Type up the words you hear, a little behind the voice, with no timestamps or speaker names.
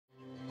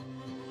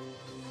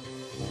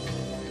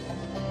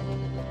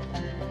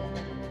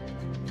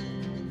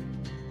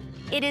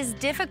It is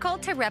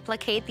difficult to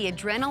replicate the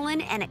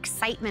adrenaline and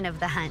excitement of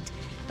the hunt,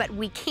 but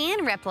we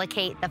can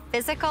replicate the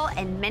physical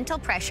and mental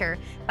pressure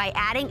by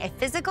adding a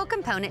physical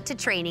component to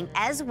training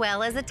as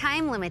well as a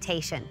time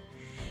limitation.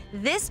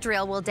 This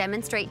drill will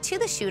demonstrate to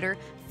the shooter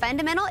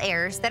fundamental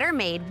errors that are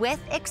made with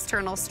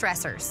external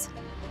stressors.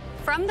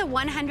 From the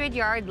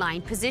 100-yard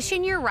line,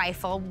 position your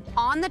rifle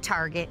on the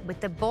target with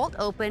the bolt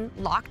open,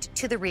 locked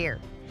to the rear.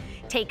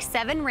 Take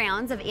 7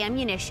 rounds of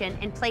ammunition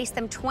and place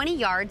them 20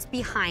 yards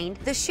behind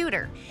the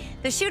shooter.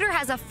 The shooter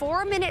has a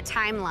 4-minute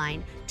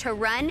timeline to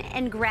run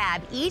and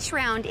grab each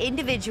round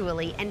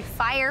individually and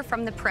fire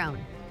from the prone.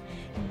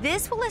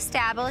 This will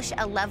establish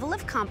a level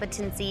of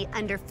competency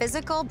under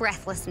physical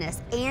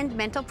breathlessness and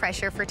mental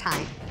pressure for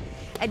time.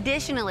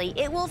 Additionally,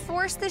 it will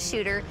force the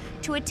shooter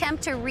to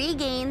attempt to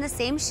regain the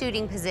same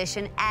shooting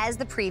position as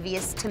the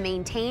previous to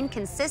maintain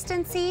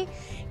consistency,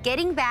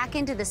 getting back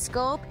into the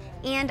scope,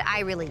 and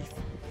eye relief.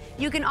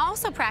 You can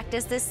also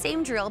practice this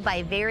same drill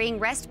by varying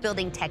rest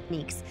building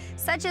techniques,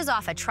 such as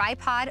off a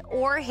tripod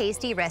or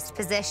hasty rest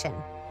position.